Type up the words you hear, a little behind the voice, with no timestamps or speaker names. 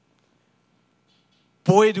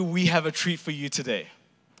Boy, do we have a treat for you today.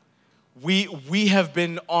 We have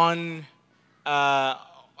been on,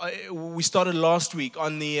 we started last week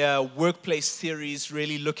on the workplace series,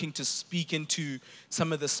 really looking to speak into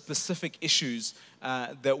some of the specific issues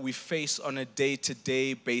that we face on a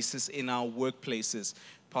day-to-day basis in our workplaces.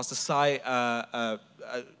 Pastor Sai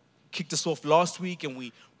kicked us off last week, and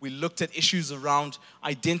we looked at issues around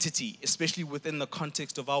identity, especially within the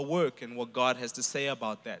context of our work and what God has to say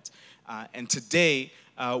about that. And today,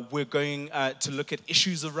 we're going to look at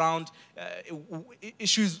issues around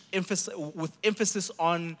with emphasis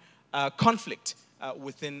on conflict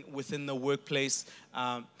within the workplace.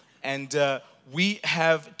 And we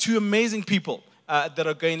have two amazing people that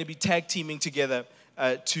are going to be tag teaming together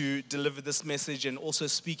to deliver this message, and also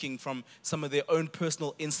speaking from some of their own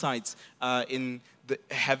personal insights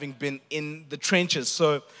having been in the trenches.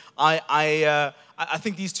 So I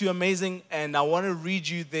think these two are amazing, and I want to read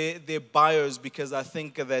you their bios because I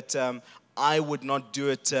think that I would not do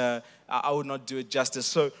it justice.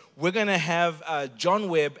 So we're going to have John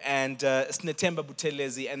Webb and Snetemba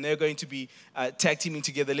Butelezi, and they're going to be tag teaming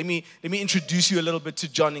together. Let me introduce you a little bit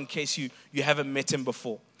to John in case you haven't met him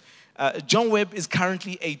before. John Webb is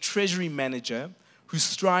currently a treasury manager who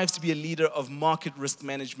strives to be a leader of market risk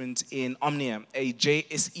management in Omnia, a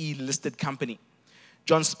JSE-listed company.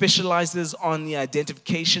 John specializes on the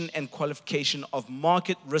identification and qualification of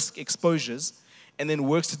market risk exposures, and then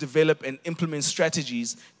works to develop and implement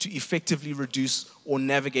strategies to effectively reduce or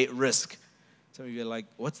navigate risk. Some of you are like,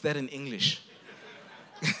 what's that in English?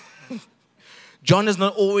 John has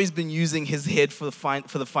not always been using his head for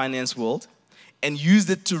the finance world, and used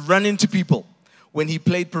it to run into people when he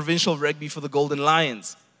played provincial rugby for the Golden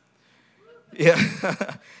Lions. Yeah.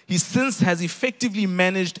 He since has effectively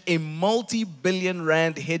managed a multi-billion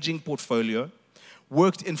rand hedging portfolio,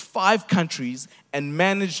 worked in 5 countries, and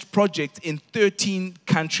managed projects in 13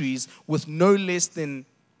 countries with no less than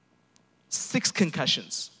 6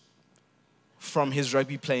 concussions from his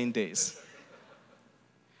rugby playing days.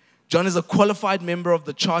 John is a qualified member of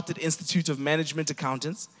the Chartered Institute of Management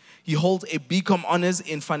Accountants. He holds a BCom honors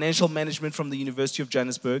in financial management from the University of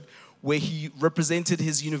Johannesburg, where he represented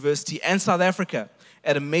his university and South Africa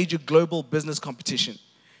at a major global business competition.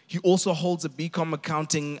 He also holds a BCom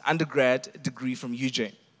accounting undergrad degree from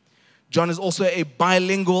UJ. John is also a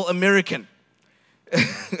bilingual American.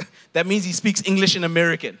 That means he speaks English and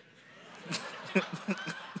American.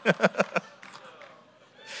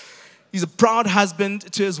 He's a proud husband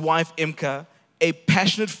to his wife, Imka, a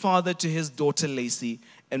passionate father to his daughter, Lacey,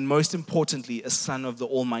 and most importantly, a son of the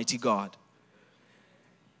Almighty God.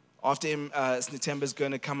 After him, Snetemba is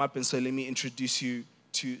going to come up, and so let me introduce you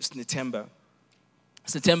to Snetemba.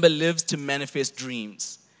 Snetemba lives to manifest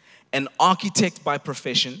dreams. An architect by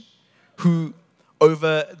profession who,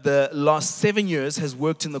 over the last 7 years, has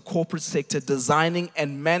worked in the corporate sector designing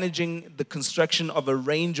and managing the construction of a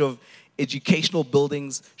range of educational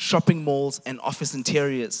buildings, shopping malls, and office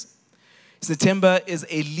interiors. Snetemba is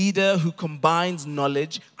a leader who combines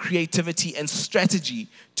knowledge, creativity, and strategy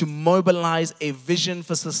to mobilize a vision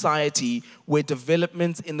for society where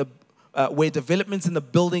developments in the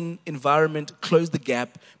building environment close the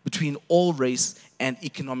gap between all race and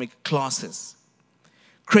economic classes.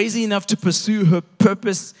 Crazy enough to pursue her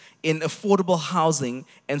purpose in affordable housing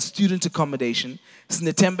and student accommodation,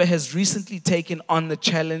 Snetemba has recently taken on the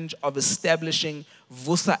challenge of establishing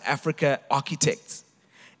Vusa Africa Architects,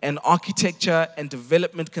 an architecture and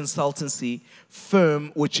development consultancy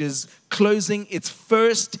firm which is closing its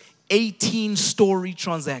first 18-story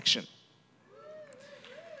transaction.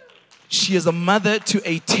 She is a mother to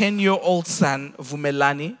a 10-year-old son,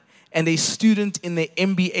 Vumelani, and a student in the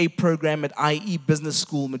MBA program at IE Business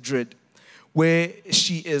School, Madrid, where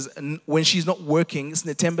when she's not working,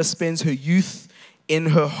 Snetemba spends her youth in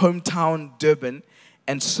her hometown, Durban,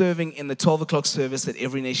 and serving in the 12 o'clock service at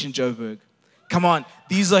Every Nation Joburg. Come on,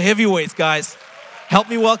 these are heavyweights, guys. Help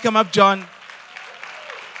me welcome up John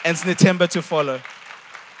and Snetemba to follow.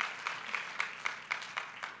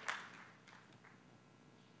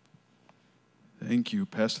 Thank you,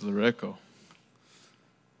 Pastor Loreco.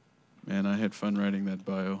 Man, I had fun writing that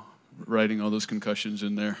bio, writing all those concussions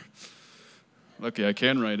in there. Lucky I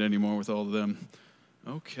can write anymore with all of them.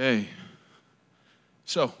 Okay.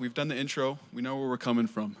 So, we've done the intro. We know where we're coming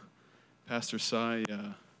from. Pastor Sai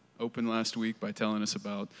opened last week by telling us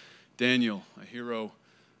about Daniel, a hero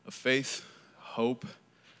of faith, hope,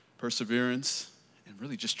 perseverance, and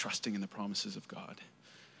really just trusting in the promises of God.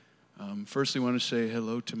 Firstly, I want to say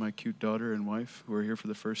hello to my cute daughter and wife who are here for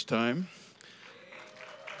the first time.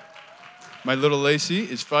 My little Lacey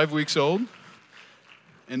is 5 weeks old,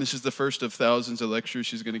 and this is the first of thousands of lectures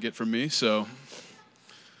she's going to get from me, so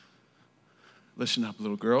Listen up,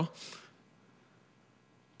 little girl.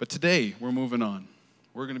 But today, we're moving on.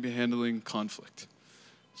 We're going to be handling conflict.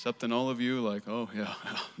 Something all of you like, oh, yeah,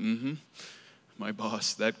 my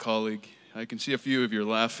boss, that colleague. I can see a few of you are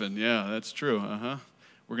laughing. Yeah, that's true,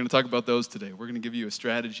 We're going to talk about those today. We're going to give you a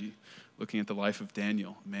strategy looking at the life of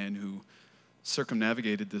Daniel, a man who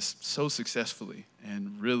circumnavigated this so successfully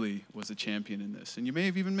and really was a champion in this. And you may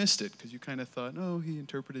have even missed it because you kind of thought, oh, he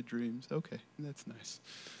interpreted dreams. Okay, that's nice.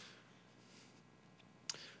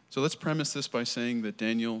 So let's premise this by saying that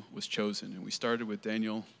Daniel was chosen. And we started with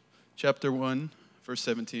Daniel chapter 1, verse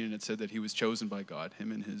 17, and it said that he was chosen by God,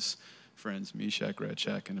 him and his friends, Meshach,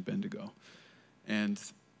 Shadrach, and Abednego. And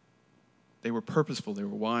they were purposeful, they were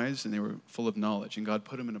wise, and they were full of knowledge. And God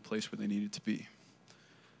put them in a place where they needed to be.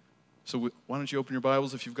 So why don't you open your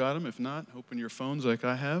Bibles if you've got them? If not, open your phones like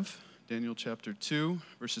I have. Daniel chapter 2,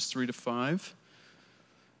 verses 3 to 5.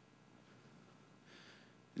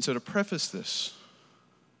 And so to preface this,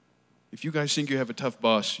 if you guys think you have a tough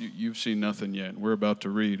boss, you've seen nothing yet. We're about to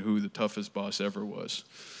read who the toughest boss ever was.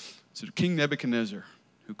 So King Nebuchadnezzar,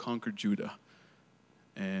 who conquered Judah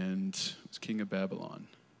and was king of Babylon,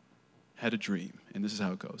 had a dream. And this is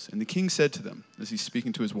how it goes. And the king said to them, as he's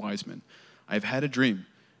speaking to his wise men, I have had a dream,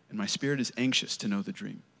 and my spirit is anxious to know the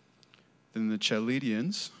dream. Then the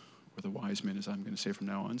Chaldeans, or the wise men as I'm going to say from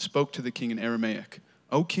now on, spoke to the king in Aramaic.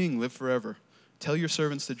 O king, live forever. Tell your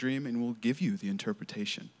servants the dream, and we'll give you the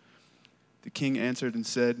interpretation. The king answered and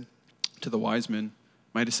said to the wise men,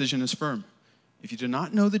 my decision is firm. If you do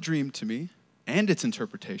not know the dream to me and its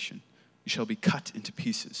interpretation, you shall be cut into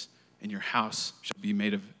pieces, and your house shall be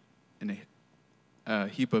made of in a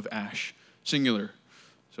heap of ash, singular.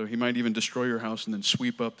 So he might even destroy your house and then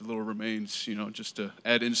sweep up the little remains, just to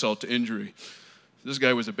add insult to injury. This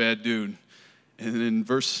guy was a bad dude. And then in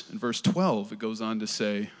verse 12, it goes on to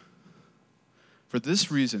say, for this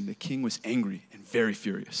reason the king was angry and very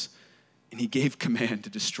furious, and he gave command to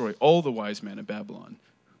destroy all the wise men of Babylon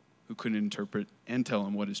who couldn't interpret and tell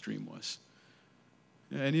him what his dream was.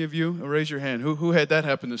 Yeah, any of you? Raise your hand. Who had that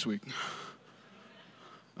happen this week?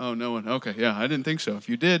 Oh, no one. Okay, yeah, I didn't think so. If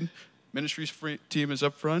you did, ministries team is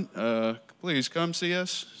up front. Please come see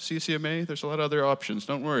us, CCMA. There's a lot of other options.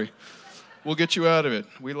 Don't worry. We'll get you out of it.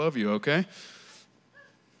 We love you, okay?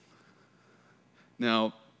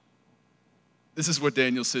 Now, this is what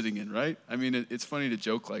Daniel's sitting in, right? I mean, it's funny to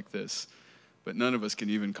joke like this, but none of us can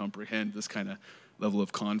even comprehend this kind of level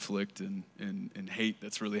of conflict and hate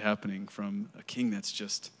that's really happening from a king that's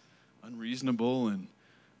just unreasonable. And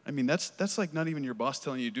I mean, that's like not even your boss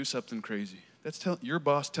telling you to do something crazy. That's your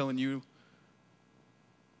boss telling you,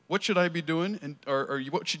 what should I be doing? Or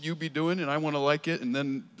what should you be doing? And I want to like it, and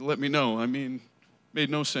then let me know. I mean, made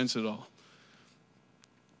no sense at all.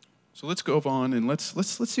 So let's go on and let's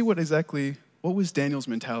see what was Daniel's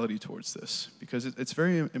mentality towards this? Because it's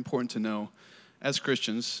very important to know, as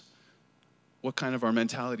Christians, what kind of our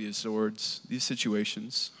mentality is towards these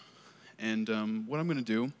situations. And what I'm going to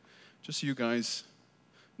do, just so you guys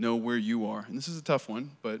know where you are, and this is a tough one,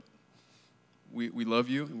 but we love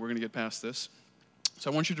you, and we're going to get past this. So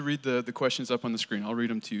I want you to read the questions up on the screen. I'll read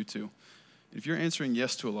them to you too. If you're answering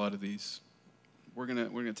yes to a lot of these, we're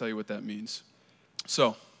gonna tell you what that means.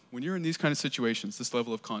 So when you're in these kind of situations, this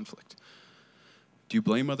level of conflict, do you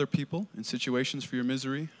blame other people in situations for your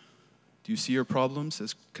misery? Do you see your problems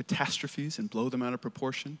as catastrophes and blow them out of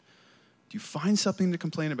proportion? Do you find something to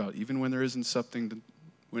complain about even when there isn't something,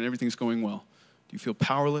 when everything's going well? Do you feel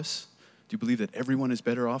powerless? Do you believe that everyone is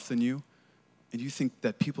better off than you? And do you think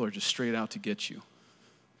that people are just straight out to get you?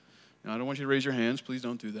 Now, I don't want you to raise your hands. Please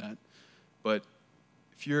don't do that. But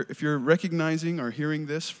if you're recognizing or hearing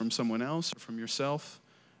this from someone else or from yourself,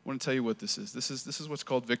 I want to tell you what this is. This is what's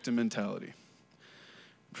called victim mentality.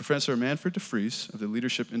 Professor Manfred de Vries of the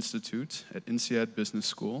Leadership Institute at INSEAD Business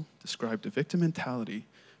School described a victim mentality,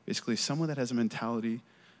 basically someone that has a mentality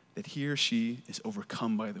that he or she is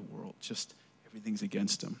overcome by the world, just everything's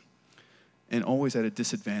against them, and always at a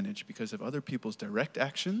disadvantage because of other people's direct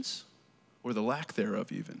actions or the lack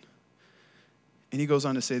thereof even. And he goes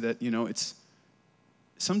on to say that,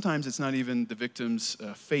 sometimes it's not even the victim's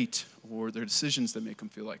fate or their decisions that make them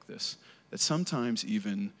feel like this, that sometimes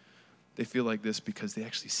even they feel like this because they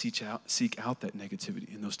actually seek out that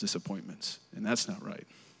negativity and those disappointments, and that's not right.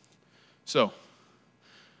 So,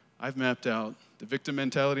 I've mapped out the victim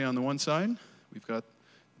mentality on the one side. We've got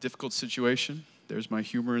difficult situation. There's my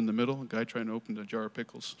humor in the middle, a guy trying to open a jar of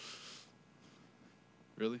pickles.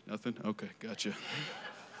 Really? Nothing? Okay, gotcha.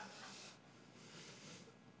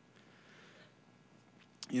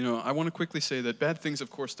 I want to quickly say that bad things, of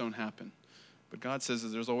course, don't happen. But God says that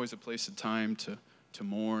there's always a place and time to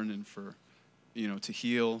mourn and for to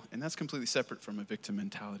heal, and that's completely separate from a victim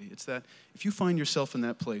mentality. It's that if you find yourself in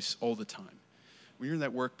that place all the time, when you're in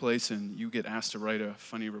that workplace and you get asked to write a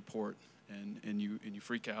funny report, and you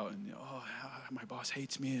freak out, and my boss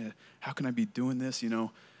hates me, how can I be doing this,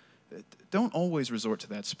 don't always resort to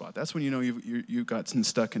that spot. That's when you've gotten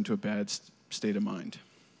stuck into a bad state of mind.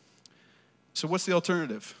 So what's the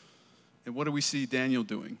alternative? And what do we see Daniel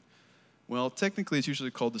doing? Well, technically it's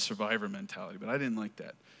usually called the survivor mentality, but I didn't like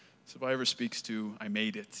that. Survivor speaks to, I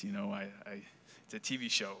made it, it's a TV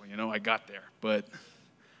show, I got there. But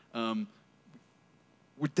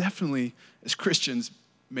we're definitely, as Christians,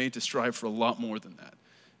 made to strive for a lot more than that.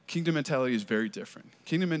 Kingdom mentality is very different.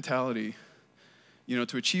 Kingdom mentality,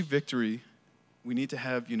 to achieve victory, we need to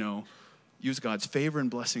have, use God's favor and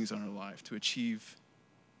blessings on our life to achieve,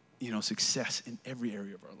 success in every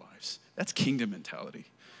area of our lives. That's kingdom mentality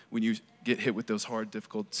when you get hit with those hard,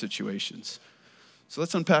 difficult situations. So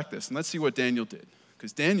let's unpack this, and let's see what Daniel did.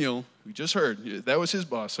 Because Daniel, we just heard, that was his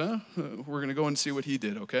boss, huh? We're going to go and see what he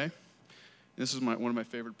did, okay? This is one of my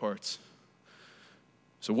favorite parts.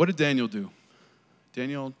 So what did Daniel do?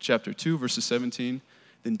 Daniel chapter 2, verses 17.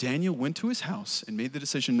 Then Daniel went to his house and made the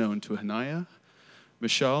decision known to Hananiah,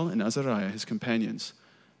 Mishael, and Azariah, his companions,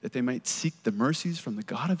 that they might seek the mercies from the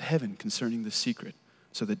God of heaven concerning the secret,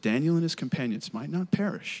 so that Daniel and his companions might not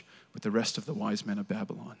perish with the rest of the wise men of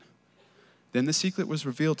Babylon. Then the secret was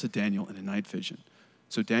revealed to Daniel in a night vision.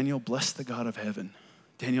 So Daniel blessed the God of heaven.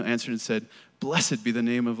 Daniel answered and said, "Blessed be the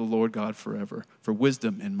name of the Lord God forever, for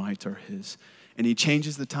wisdom and might are his. And he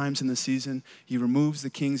changes the times and the season. He removes the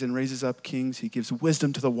kings and raises up kings. He gives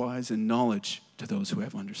wisdom to the wise and knowledge to those who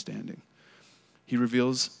have understanding. He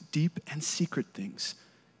reveals deep and secret things.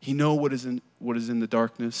 He knows what is in the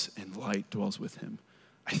darkness, and light dwells with him.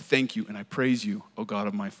 I thank you and I praise you, O God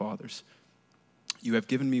of my fathers. You have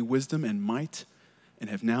given me wisdom and might, and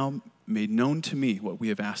have now made known to me what we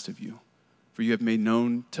have asked of you. For you have made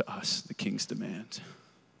known to us the king's demand."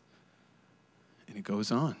 And it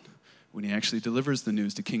goes on when he actually delivers the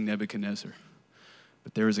news to King Nebuchadnezzar.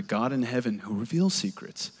 "But there is a God in heaven who reveals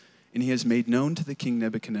secrets, and he has made known to the king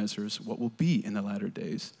Nebuchadnezzar what will be in the latter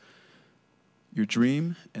days. Your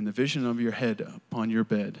dream and the vision of your head upon your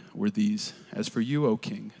bed were these. As for you, O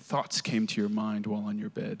king, thoughts came to your mind while on your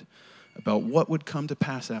bed about what would come to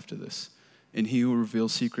pass after this. And he who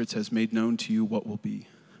reveals secrets has made known to you what will be.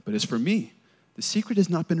 But as for me, the secret has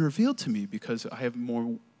not been revealed to me because I have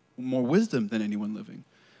more wisdom than anyone living.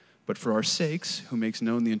 But for our sakes, who makes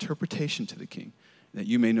known the interpretation to the king, that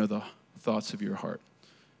you may know the thoughts of your heart."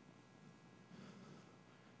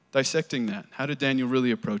 Dissecting that, how did Daniel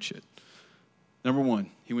really approach it? Number one,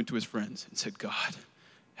 he went to his friends and said, "God,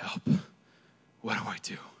 help. What do I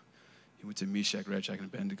do?" He went to Meshach, Shadrach,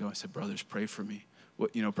 and Abednego. I said, "Brothers, pray for me.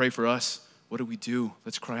 Pray for us. What do we do?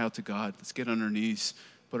 Let's cry out to God. Let's get on our knees,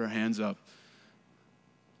 put our hands up."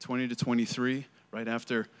 20 to 23, right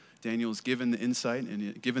after Daniel is given the insight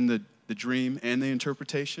and given the dream and the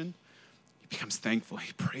interpretation, he becomes thankful.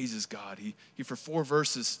 He praises God. He for 4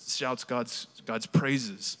 verses shouts God's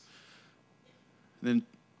praises. And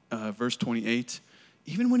then verse 28,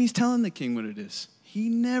 even when he's telling the king what it is, he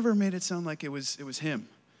never made it sound like it was him.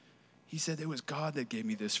 He said, "It was God that gave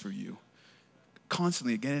me this for you."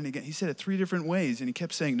 Constantly, again and again. He said it 3 different ways, and he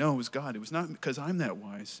kept saying, "No, it was God. It was not because I'm that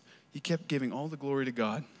wise." He kept giving all the glory to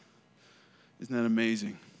God. Isn't that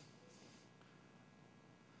amazing?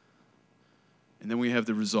 And then we have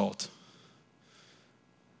the result.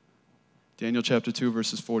 Daniel chapter 2,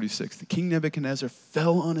 verses 46. The king Nebuchadnezzar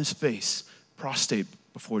fell on his face, prostrate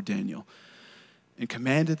before Daniel, and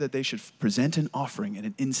commanded that they should present an offering and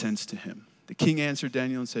an incense to him. The king answered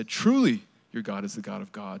Daniel and said, "Truly, your God is the God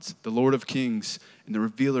of gods, the Lord of kings, and the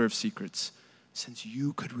revealer of secrets, since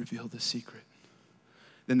you could reveal the secret."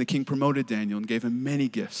 Then the king promoted Daniel and gave him many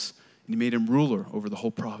gifts, and he made him ruler over the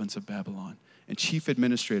whole province of Babylon and chief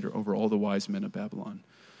administrator over all the wise men of Babylon.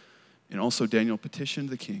 And also Daniel petitioned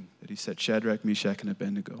the king that he set Shadrach, Meshach, and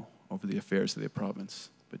Abednego over the affairs of the province.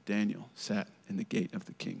 But Daniel sat in the gate of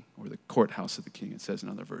the king, or the courthouse of the king, it says in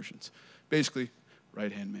other versions. Basically,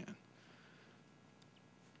 right-hand man.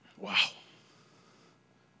 Wow.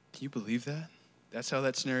 Can you believe that? That's how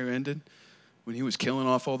that scenario ended? When he was killing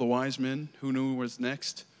off all the wise men, who knew who was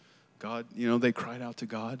next? God, they cried out to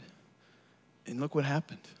God. And look what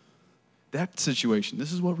happened. That situation,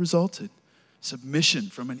 this is what resulted. Submission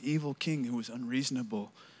from an evil king who was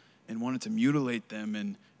unreasonable and wanted to mutilate them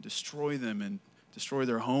and destroy them and destroy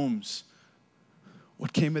their homes.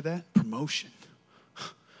 What came of that? Promotion.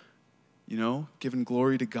 Giving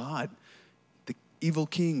glory to God. The evil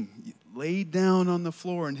king laid down on the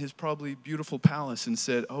floor in his probably beautiful palace and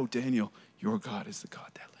said, "Oh, Daniel, your God is the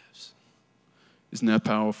God that lives." Isn't that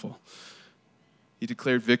powerful? He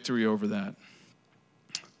declared victory over that.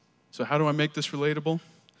 So how do I make this relatable?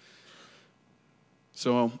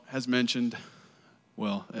 So as mentioned,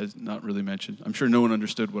 well, as not really mentioned, I'm sure no one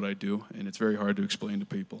understood what I do, and it's very hard to explain to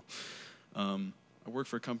people. I work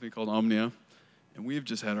for a company called Omnia, and we've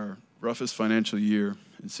just had our roughest financial year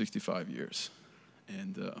in 65 years.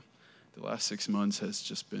 And the last 6 months has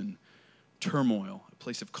just been turmoil, a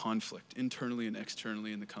place of conflict, internally and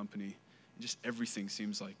externally in the company. And just everything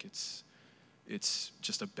seems like it's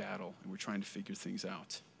just a battle, and we're trying to figure things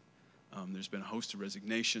out. There's been a host of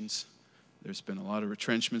resignations. There's been a lot of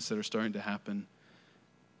retrenchments that are starting to happen.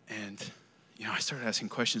 And, I started asking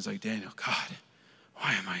questions like, Daniel, God,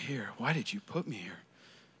 why am I here? Why did you put me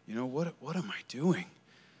here? What am I doing?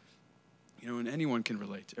 And anyone can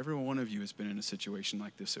relate. Every one of you has been in a situation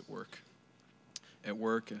like this at work, at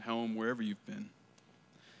home, wherever you've been.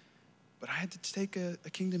 But I had to take a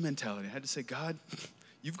kingdom mentality. I had to say, God,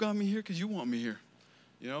 you've got me here because you want me here,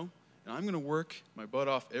 And I'm going to work my butt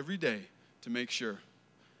off every day to make sure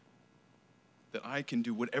that I can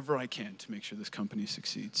do whatever I can to make sure this company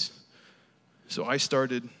succeeds. So I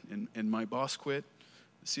started, and my boss quit.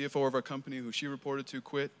 The CFO of our company, who she reported to,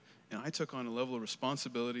 quit. And I took on a level of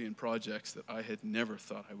responsibility and projects that I had never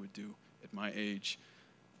thought I would do at my age,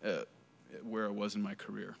 where I was in my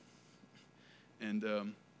career. And,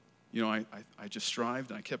 I just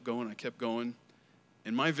strived, and I kept going.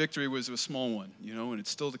 And my victory was a small one, and it's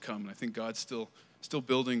still to come. And I think God's still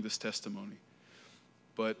building this testimony.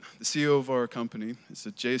 But the CEO of our company, it's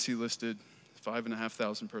a JSE-listed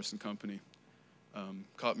 5,500 person company,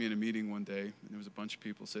 caught me in a meeting one day, and there was a bunch of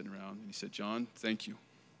people sitting around, and he said, John, thank you.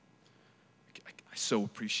 I so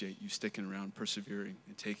appreciate you sticking around, persevering,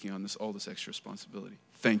 and taking on all this extra responsibility.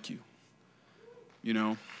 Thank you.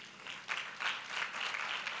 It's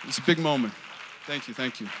a big moment. Thank you.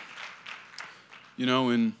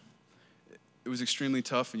 And it was extremely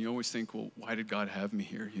tough, and you always think, well, why did God have me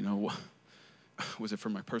here? Was it for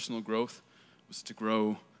my personal growth? Was it to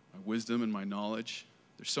grow my wisdom and my knowledge?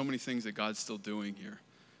 There's so many things that God's still doing here,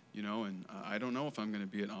 and I don't know if I'm going to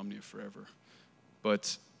be at Omnia forever.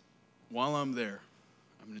 But while I'm there,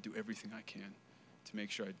 I'm going to do everything I can to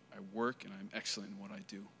make sure I work and I'm excellent in what I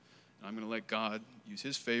do. And I'm going to let God use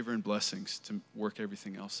his favor and blessings to work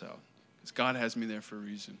everything else out. Because God has me there for a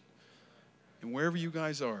reason. And wherever you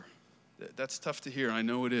guys are, that's tough to hear. I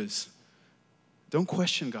know it is. Don't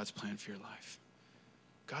question God's plan for your life.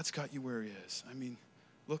 God's got you where he is. I mean,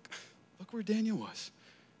 look where Daniel was.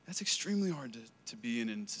 That's extremely hard to be in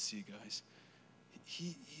and to see, guys.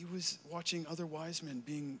 He was watching other wise men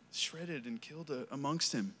being shredded and killed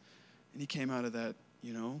amongst him. And he came out of that,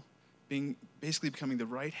 basically becoming the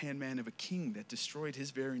right-hand man of a king that destroyed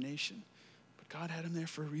his very nation. But God had him there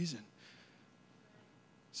for a reason.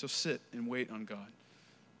 So sit and wait on God.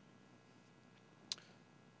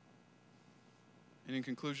 And in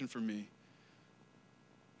conclusion for me,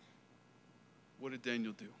 what did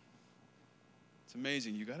Daniel do? It's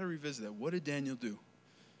amazing. You got to revisit that. What did Daniel do?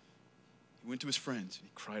 He went to his friends and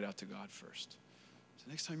he cried out to God first. So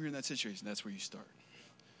next time you're in that situation, that's where you start.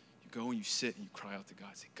 You go and you sit and you cry out to God.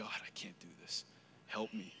 Say, God, I can't do this.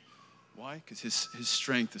 Help me. Why? Because his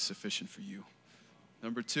strength is sufficient for you.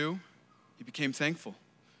 Number 2, he became thankful.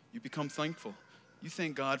 You become thankful. You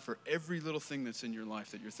thank God for every little thing that's in your life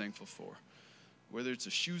that you're thankful for. Whether it's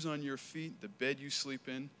the shoes on your feet, the bed you sleep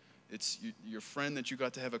in, it's your friend that you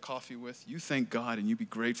got to have a coffee with. You thank God and you be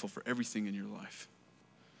grateful for everything in your life.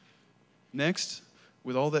 Next,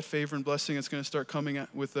 with all that favor and blessing that's going to start coming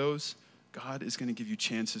with those, God is going to give you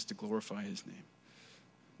chances to glorify his name.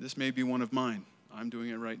 This may be one of mine. I'm doing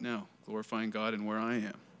it right now, glorifying God and where I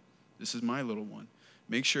am. This is my little one.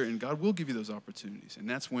 Make sure, and God will give you those opportunities. And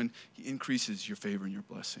that's when he increases your favor and your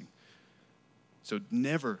blessing. So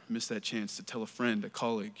never miss that chance to tell a friend, a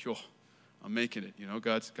colleague, I'm making it.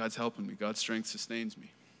 God's helping me. God's strength sustains me.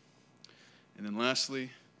 And then lastly,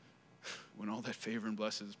 when all that favor and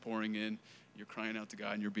blessing is pouring in, you're crying out to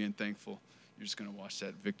God and you're being thankful, you're just going to watch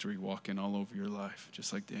that victory walk in all over your life,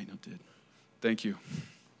 just like Daniel did. Thank you.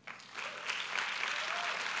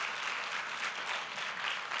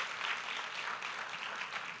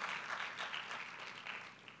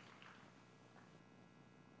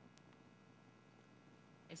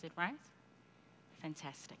 Is it right?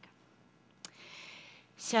 Fantastic.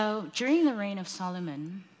 So during the reign of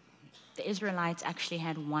Solomon, the Israelites actually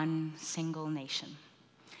had one single nation.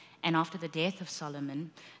 And after the death of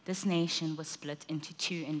Solomon, this nation was split into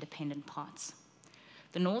 2 independent parts.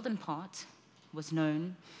 The northern part was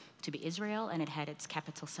known to be Israel, and it had its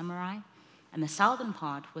capital Samaria. And the southern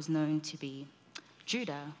part was known to be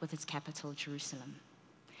Judah, with its capital Jerusalem.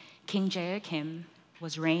 King Jehoiakim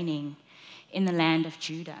was reigning in the land of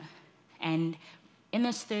Judah. And in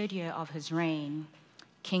this third year of his reign,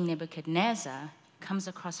 King Nebuchadnezzar comes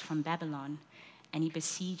across from Babylon and he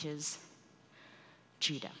besieges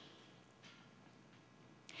Judah.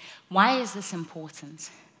 Why is this important?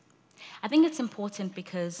 I think it's important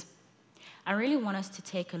because I really want us to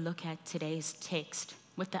take a look at today's text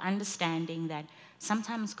with the understanding that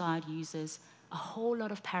sometimes God uses a whole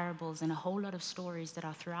lot of parables and a whole lot of stories that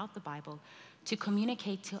are throughout the Bible to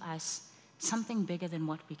communicate to us something bigger than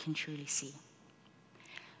what we can truly see.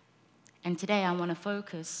 And today I want to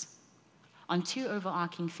focus on two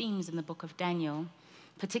overarching themes in the book of Daniel,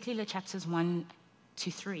 particularly chapters 1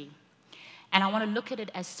 to 3. And I want to look at it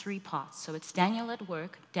as three parts. So it's Daniel at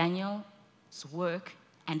work, Daniel's work,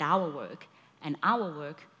 and our work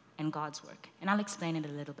and God's work. And I'll explain it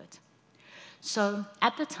a little bit. So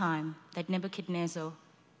at the time that Nebuchadnezzar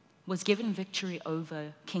was given victory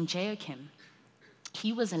over King Jehoiakim,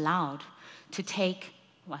 he was allowed to take,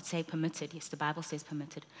 well, I'd say permitted, yes, the Bible says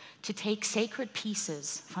permitted, to take sacred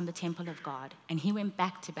pieces from the temple of God. And he went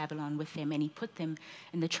back to Babylon with them and he put them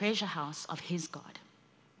in the treasure house of his God.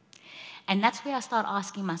 And that's where I start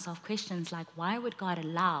asking myself questions like, why would God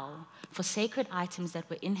allow for sacred items that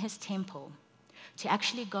were in his temple to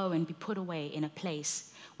actually go and be put away in a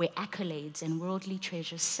place where accolades and worldly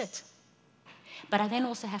treasures sit? But I then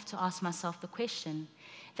also have to ask myself the question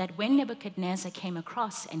that when Nebuchadnezzar came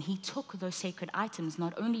across and he took those sacred items,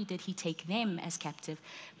 not only did he take them as captive,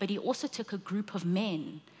 but he also took a group of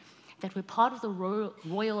men that were part of the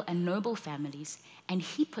royal and noble families, and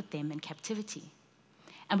he put them in captivity.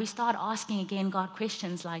 And we start asking again God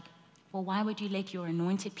questions like, well, why would you let your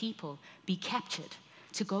anointed people be captured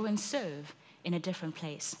to go and serve in a different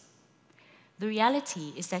place? The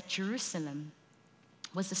reality is that Jerusalem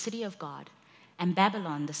was the city of God and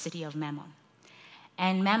Babylon the city of Mammon.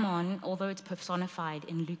 And Mammon, although it's personified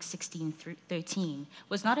in Luke 16:13,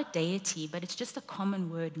 was not a deity, but it's just a common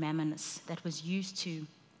word, mammonus, that was used to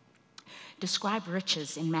describe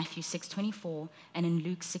riches in Matthew 6:24 and in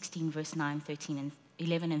Luke 16, verse 9,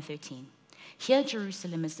 11 and 13. Here,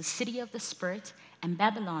 Jerusalem is the city of the spirit, and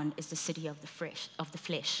Babylon is the city of the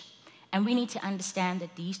flesh. And we need to understand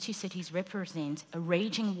that these two cities represent a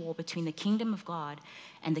raging war between the kingdom of God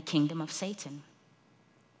and the kingdom of Satan.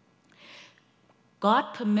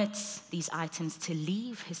 God permits these items to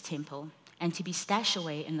leave his temple and to be stashed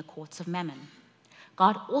away in the courts of Mammon.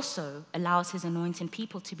 God also allows his anointed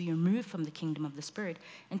people to be removed from the kingdom of the spirit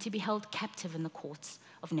and to be held captive in the courts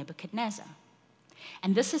of Nebuchadnezzar.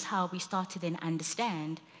 And this is how we start to then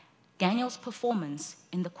understand Daniel's performance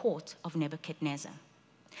in the court of Nebuchadnezzar.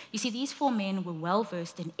 You see, these four men were well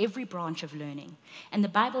versed in every branch of learning, and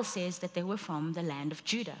the Bible says that they were from the land of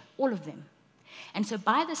Judah, all of them. And so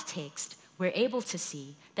by this text, we're able to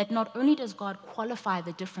see that not only does God qualify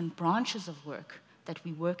the different branches of work that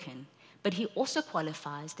we work in, but he also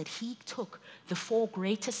qualifies that he took the four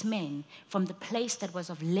greatest men from the place that was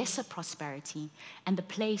of lesser prosperity and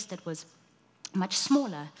the place that was much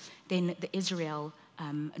smaller than the Israel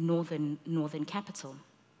northern capital.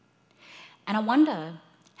 And I wonder,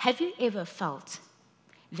 have you ever felt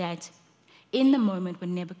that in the moment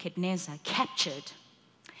when Nebuchadnezzar captured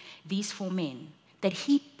these four men, that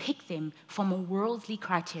he picked them from a worldly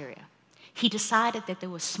criteria? He decided that they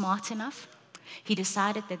were smart enough, he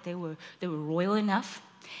decided that they were royal enough,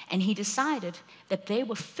 and he decided that they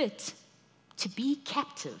were fit to be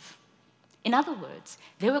captive. In other words,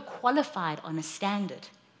 they were qualified on a standard,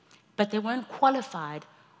 but they weren't qualified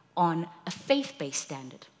on a faith-based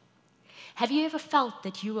standard. Have you ever felt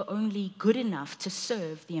that you were only good enough to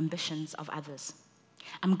serve the ambitions of others?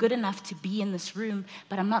 I'm good enough to be in this room,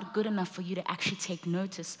 but I'm not good enough for you to actually take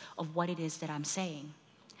notice of what it is that I'm saying.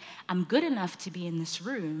 I'm good enough to be in this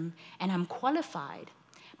room, and I'm qualified,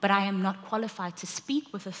 but I am not qualified to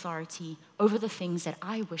speak with authority over the things that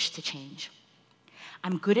I wish to change.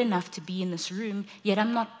 I'm good enough to be in this room, yet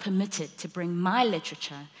I'm not permitted to bring my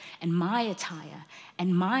literature and my attire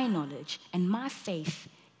and my knowledge and my faith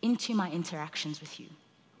into my interactions with you.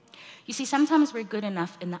 You see, sometimes we're good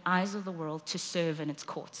enough in the eyes of the world to serve in its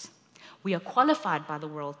courts. We are qualified by the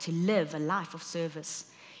world to live a life of service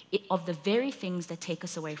of the very things that take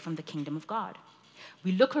us away from the kingdom of God.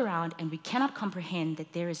 We look around and we cannot comprehend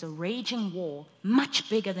that there is a raging war much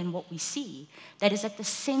bigger than what we see that is at the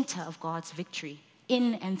center of God's victory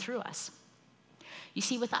in and through us. You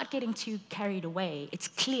see, without getting too carried away, it's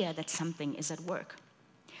clear that something is at work.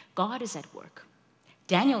 God is at work.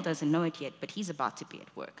 Daniel doesn't know it yet, but he's about to be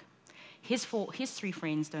at work. His three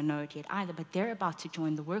friends don't know it yet either, but they're about to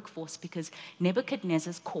join the workforce because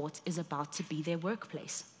Nebuchadnezzar's court is about to be their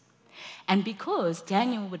workplace. And because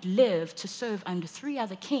Daniel would live to serve under 3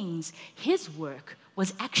 other kings, his work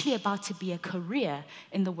was actually about to be a career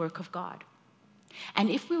in the work of God. And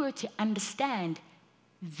if we were to understand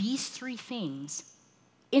these 3 things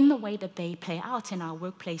in the way that they play out in our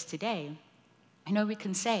workplace today, we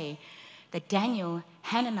can say that Daniel,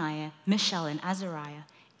 Hananiah, Mishael, and Azariah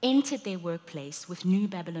entered their workplace with new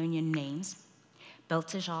Babylonian names: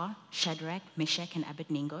 Belteshazzar, Shadrach, Meshach, and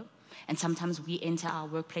Abednego. And sometimes we enter our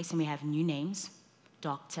workplace and we have new names: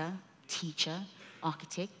 doctor, teacher,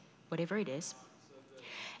 architect, whatever it is.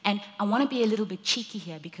 And I want to be a little bit cheeky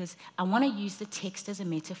here because I want to use the text as a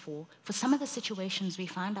metaphor for some of the situations we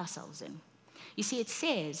find ourselves in. You see, it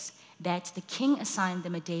says that the king assigned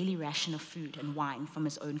them a daily ration of food and wine from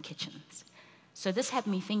his own kitchens. So this had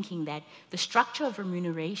me thinking that the structure of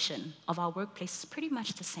remuneration of our workplace is pretty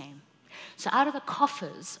much the same. So out of the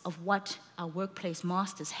coffers of what our workplace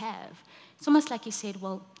masters have, it's almost like he said,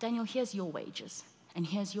 well, Daniel, here's your wages, and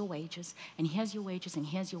here's your wages, and here's your wages, and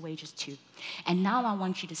here's your wages too. And now I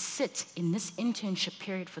want you to sit in this internship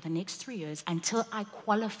period for the next 3 years until I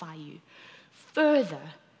qualify you further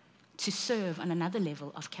to serve on another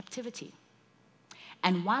level of captivity.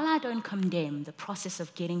 And while I don't condemn the process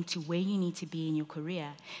of getting to where you need to be in your career,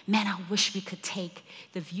 man, I wish we could take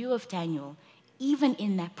the view of Daniel even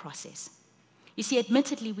in that process. You see,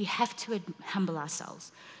 admittedly, we have to humble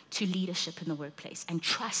ourselves to leadership in the workplace and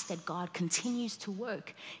trust that God continues to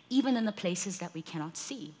work even in the places that we cannot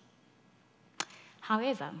see.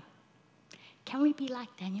 However, can we be like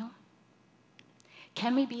Daniel?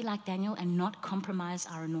 Can we be like Daniel and not compromise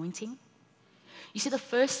our anointing? You see, the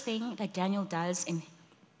first thing that Daniel does,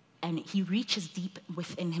 and he reaches deep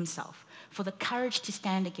within himself for the courage to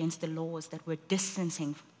stand against the laws that were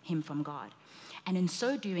distancing him from God. And in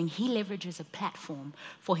so doing, he leverages a platform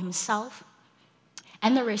for himself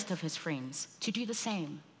and the rest of his friends to do the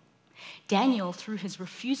same. Daniel, through his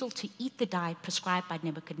refusal to eat the diet prescribed by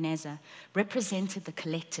Nebuchadnezzar, represented the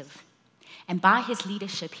collective. And by his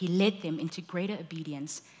leadership, he led them into greater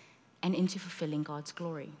obedience and into fulfilling God's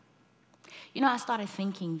glory. I started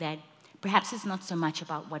thinking that perhaps it's not so much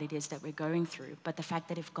about what it is that we're going through, but the fact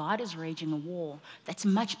that if God is raging a war that's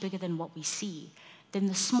much bigger than what we see, then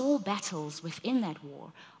the small battles within that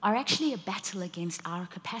war are actually a battle against our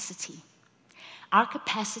capacity. Our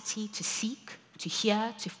capacity to seek, to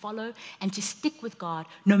hear, to follow, and to stick with God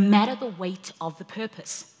no matter the weight of the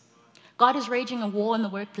purpose. God is raging a war in the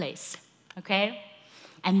workplace, okay?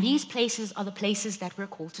 And these places are the places that we're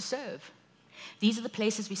called to serve. These are the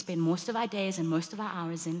places we spend most of our days and most of our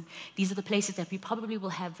hours in. These are the places that we probably will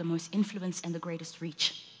have the most influence and the greatest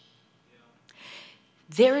reach.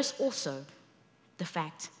 There is also the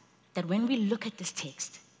fact that when we look at this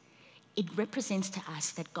text, it represents to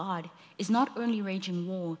us that God is not only raging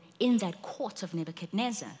war in that court of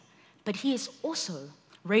Nebuchadnezzar, but he is also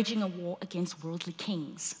raging a war against worldly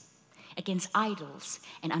kings, against idols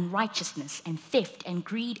and unrighteousness and theft and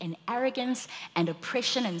greed and arrogance and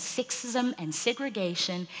oppression and sexism and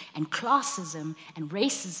segregation and classism and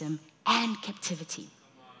racism and captivity.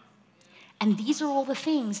 And these are all the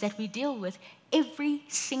things that we deal with every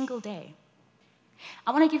single day.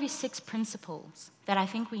 I want to give you 6 principles that I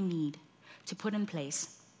think we need to put in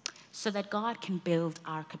place so that God can build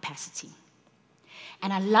our capacity.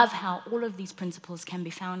 And I love how all of these principles can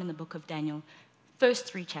be found in the book of Daniel, first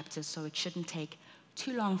 3 chapters, so it shouldn't take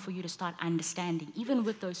too long for you to start understanding, even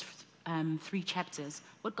with those 3 chapters,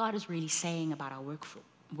 what God is really saying about our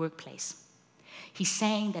workplace. He's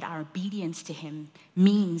saying that our obedience to him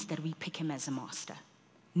means that we pick him as a master,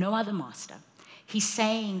 no other master. He's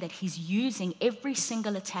saying that he's using every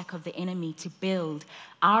single attack of the enemy to build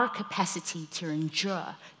our capacity to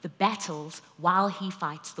endure the battles while he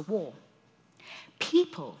fights the war.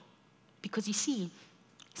 People, because you see,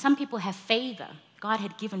 some people have favor. God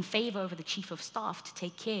had given favor over the chief of staff to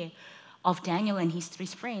take care of Daniel and his 3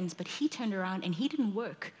 friends, but he turned around and he didn't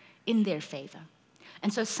work in their favor.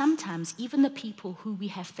 And so sometimes even the people who we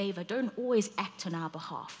have favor don't always act on our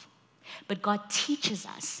behalf. But God teaches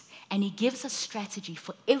us, and he gives us strategy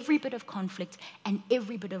for every bit of conflict and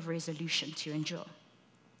every bit of resolution to endure.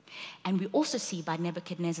 And we also see by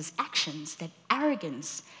Nebuchadnezzar's actions that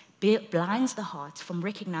arrogance blinds the heart from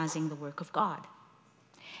recognizing the work of God.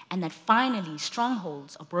 And that finally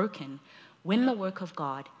strongholds are broken when the work of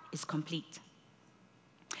God is complete.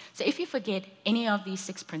 So if you forget any of these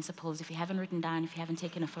 6 principles, if you haven't written down, if you haven't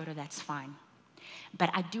taken a photo, that's fine. But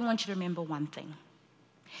I do want you to remember one thing.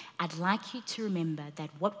 I'd like you to remember that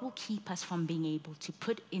what will keep us from being able to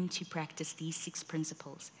put into practice these 6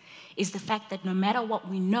 principles is the fact that no matter what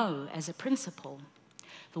we know as a principle,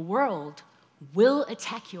 the world will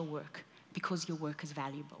attack your work because your work is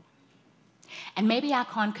valuable. And maybe I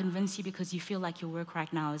can't convince you because you feel like your work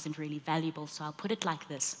right now isn't really valuable, so I'll put it like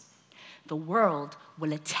this. The world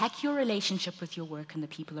will attack your relationship with your work and the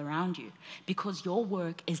people around you because your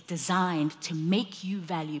work is designed to make you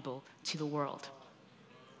valuable to the world.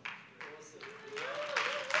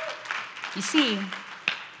 You see,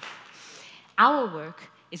 our work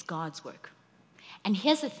is God's work. And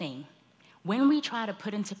here's the thing. When we try to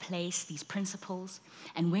put into place these principles,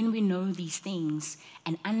 and when we know these things,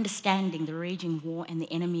 and understanding the raging war and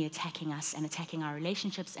the enemy attacking us and attacking our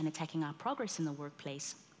relationships and attacking our progress in the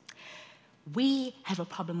workplace, we have a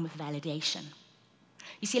problem with validation.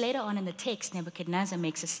 You see, later on in the text, Nebuchadnezzar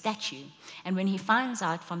makes a statue, and when he finds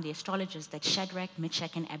out from the astrologers that Shadrach,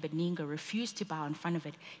 Meshach, and Abednego refused to bow in front of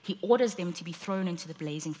it, he orders them to be thrown into the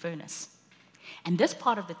blazing furnace. And this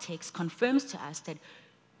part of the text confirms to us that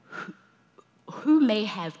who may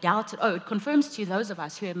have doubted, it confirms to those of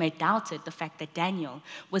us who may have doubted the fact that Daniel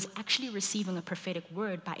was actually receiving a prophetic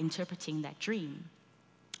word by interpreting that dream.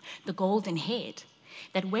 The golden head,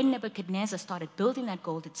 that when Nebuchadnezzar started building that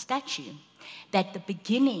golden statue, that the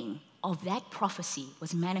beginning of that prophecy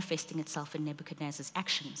was manifesting itself in Nebuchadnezzar's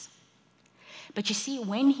actions. But you see,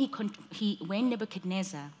 when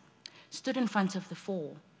Nebuchadnezzar stood in front of the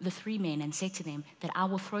three men and said to them that I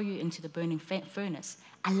will throw you into the burning furnace,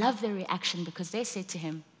 I love their reaction because they said to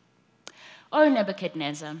him, "Oh,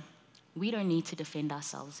 Nebuchadnezzar, we don't need to defend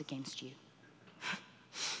ourselves against you."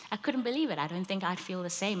 I couldn't believe it. I don't think I'd feel the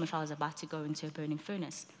same if I was about to go into a burning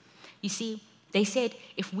furnace. You see, they said,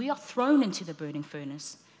 if we are thrown into the burning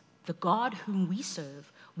furnace, the God whom we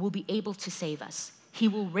serve will be able to save us. He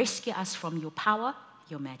will rescue us from your power,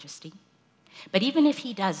 your majesty. But even if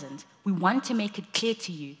he doesn't, we want to make it clear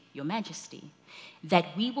to you, your majesty, that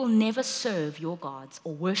we will never serve your gods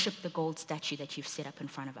or worship the gold statue that you've set up in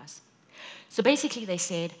front of us. So basically they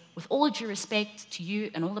said, with all due respect to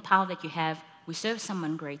you and all the power that you have, we serve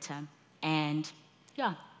someone greater, and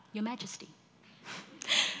yeah, your majesty.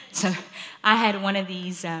 So I had one of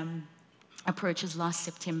these approaches last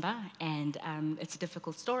September, and it's a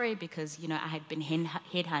difficult story because, I had been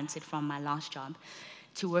headhunted from my last job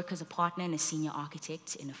to work as a partner and a senior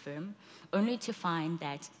architect in a firm, only to find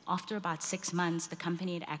that after about 6 months, the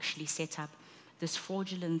company had actually set up this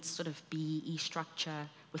fraudulent sort of BEE structure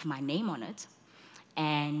with my name on it,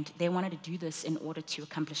 and they wanted to do this in order to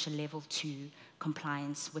accomplish a level 2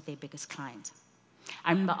 compliance with their biggest client.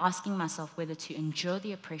 I remember asking myself whether to endure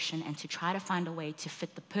the oppression and to try to find a way to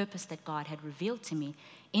fit the purpose that God had revealed to me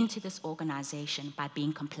into this organization by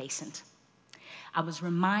being complacent. I was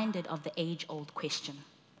reminded of the age-old question: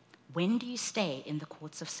 when do you stay in the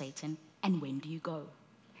courts of Satan and when do you go?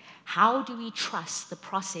 How do we trust the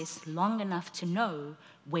process long enough to know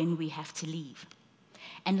when we have to leave?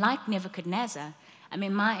 And like Nebuchadnezzar,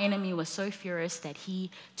 my enemy was so furious that he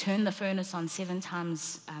turned the furnace on 7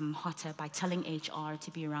 times hotter by telling HR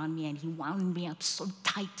to be around me, and he wound me up so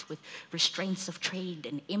tight with restraints of trade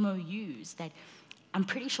and MOUs that I'm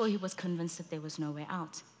pretty sure he was convinced that there was no way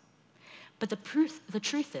out. But the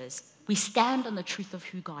truth is, we stand on the truth of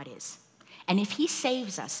who God is. And if he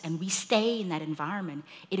saves us and we stay in that environment,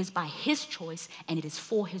 it is by his choice and it is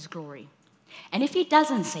for his glory. And if he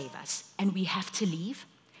doesn't save us and we have to leave,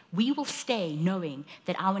 we will stay knowing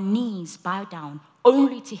that our knees bow down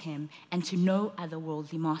only to him and to no other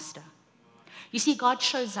worldly master. You see, God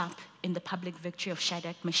shows up in the public victory of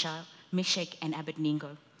Shadrach, Meshach, and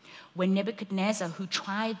Abednego, when Nebuchadnezzar, who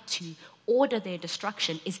tried to order their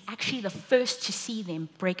destruction, is actually the first to see them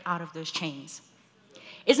break out of those chains.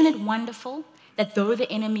 Isn't it wonderful that though the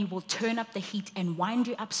enemy will turn up the heat and wind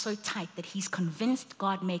you up so tight that he's convinced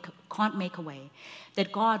God can't make a way,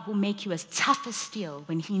 that God will make you as tough as steel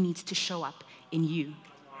when he needs to show up in you?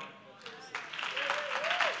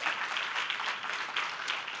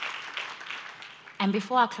 And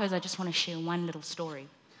before I close, I just want to share one little story.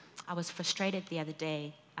 I was frustrated the other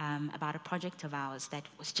day about a project of ours that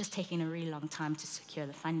was just taking a really long time to secure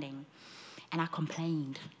the funding. And I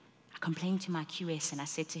complained. I complained to my QS, and I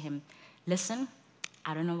said to him, listen,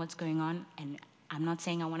 I don't know what's going on, and I'm not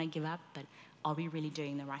saying I want to give up, but are we really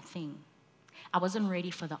doing the right thing? I wasn't ready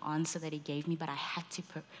for the answer that he gave me, but I had to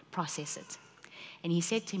process it. And he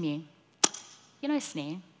said to me,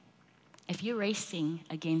 Snare, if you're racing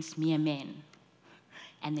against mere men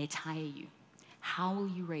and they tire you, how will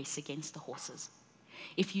you race against the horses?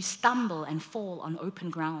 If you stumble and fall on open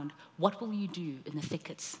ground, what will you do in the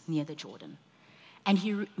thickets near the Jordan? And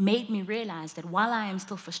he made me realize that while I am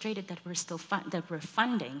still frustrated that we're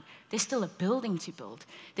funding, there's still a building to build.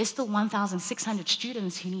 There's still 1,600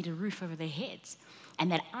 students who need a roof over their heads.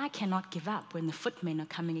 And that I cannot give up when the footmen are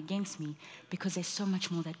coming against me, because there's so much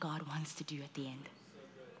more that God wants to do at the end.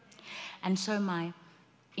 And so my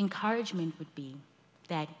encouragement would be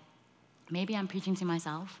that maybe I'm preaching to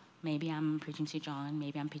myself, maybe I'm preaching to John,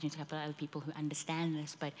 maybe I'm preaching to a couple of other people who understand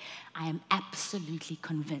this, but I am absolutely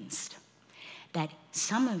convinced that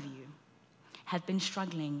some of you have been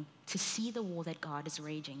struggling to see the war that God is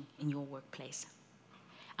raging in your workplace.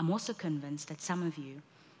 I'm also convinced that some of you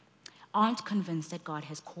aren't convinced that God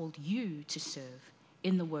has called you to serve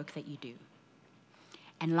in the work that you do.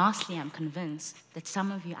 And lastly, I'm convinced that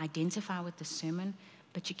some of you identify with the sermon,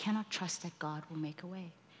 but you cannot trust that God will make a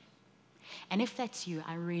way. And if that's you,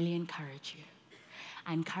 I really encourage you.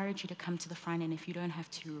 I encourage you to come to the front, and if you don't have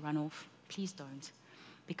to run off, please don't.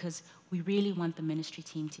 Because we really want the ministry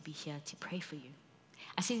team to be here to pray for you.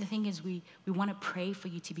 I see the thing is we want to pray for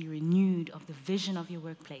you to be renewed of the vision of your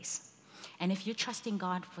workplace. And if you're trusting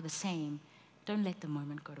God for the same, don't let the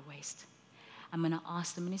moment go to waste. I'm going to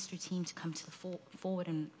ask the ministry team to come to the forward,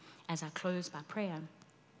 and as I close by prayer,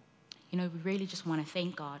 we really just want to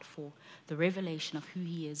thank God for the revelation of who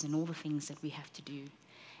He is and all the things that we have to do.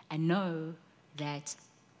 And know that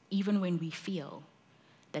even when we feel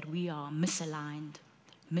that we are misaligned,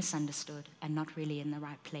 misunderstood, and not really in the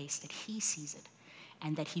right place, that He sees it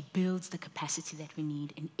and that He builds the capacity that we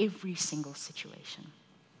need in every single situation.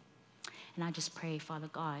 And I just pray, Father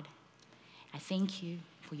God, I thank you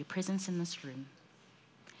for your presence in this room.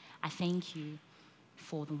 I thank you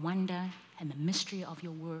for the wonder and the mystery of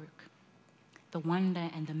your work, the wonder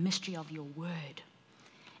and the mystery of your word,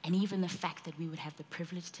 and even the fact that we would have the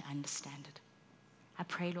privilege to understand it. I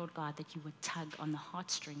pray, Lord God, that you would tug on the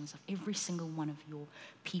heartstrings of every single one of your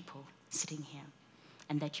people sitting here,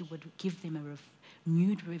 and that you would give them a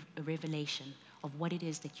renewed revelation of what it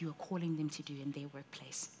is that you are calling them to do in their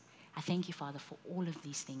workplace. I thank you, Father, for all of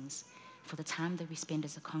these things, for the time that we spend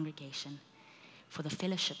as a congregation, for the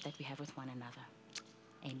fellowship that we have with one another.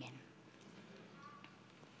 Amen.